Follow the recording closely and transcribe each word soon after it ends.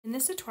In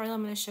this tutorial,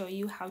 I'm going to show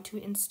you how to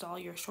install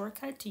your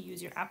shortcut to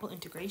use your Apple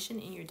integration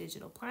in your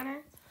digital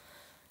planner.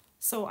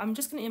 So I'm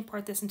just going to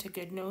import this into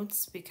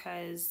GoodNotes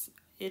because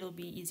it'll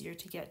be easier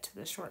to get to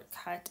the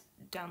shortcut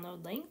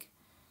download link.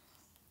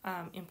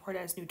 Import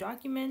as new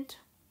document,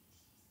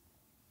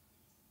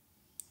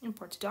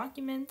 import to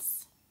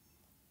documents.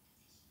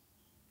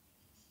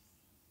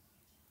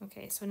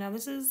 Okay, so now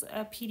this is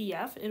a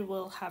PDF. It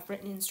will have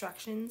written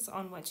instructions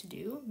on what to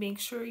do. Make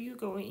sure you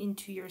go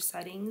into your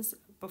settings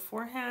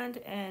beforehand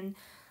and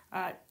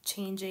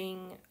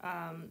changing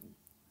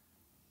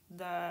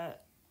the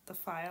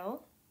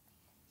file.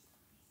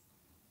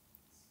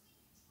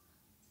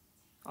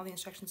 All the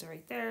instructions are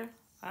right there.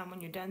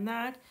 When you're done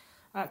that,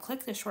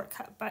 click the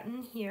shortcut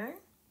button here.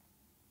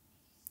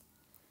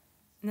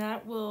 And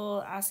that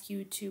will ask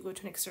you to go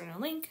to an external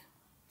link.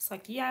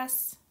 Select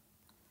yes.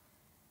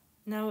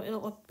 Now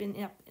it'll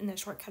open up in the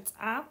Shortcuts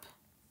app.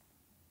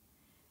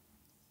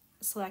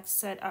 Select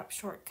Set Up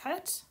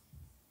Shortcut.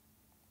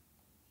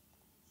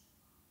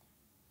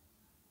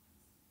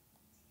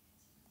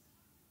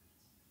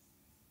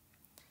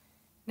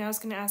 Now it's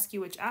going to ask you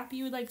which app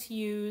you would like to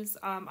use.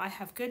 I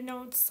have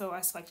GoodNotes, so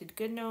I selected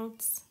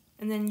GoodNotes.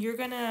 And then you're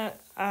going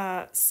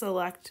to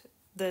select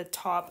the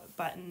top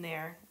button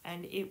there,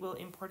 and it will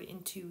import it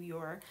into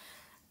your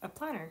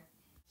planner.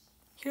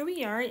 Here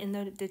we are in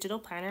the digital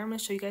planner. I'm going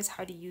to show you guys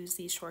how to use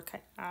these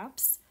shortcut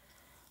apps.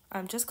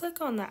 Just click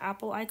on the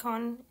Apple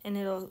icon and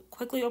it'll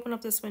quickly open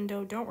up this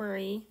window. Don't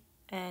worry,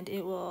 and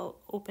it will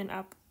open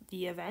up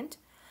the event.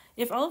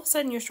 If all of a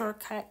sudden your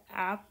shortcut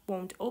app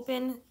won't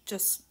open,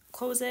 just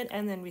close it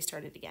and then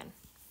restart it again.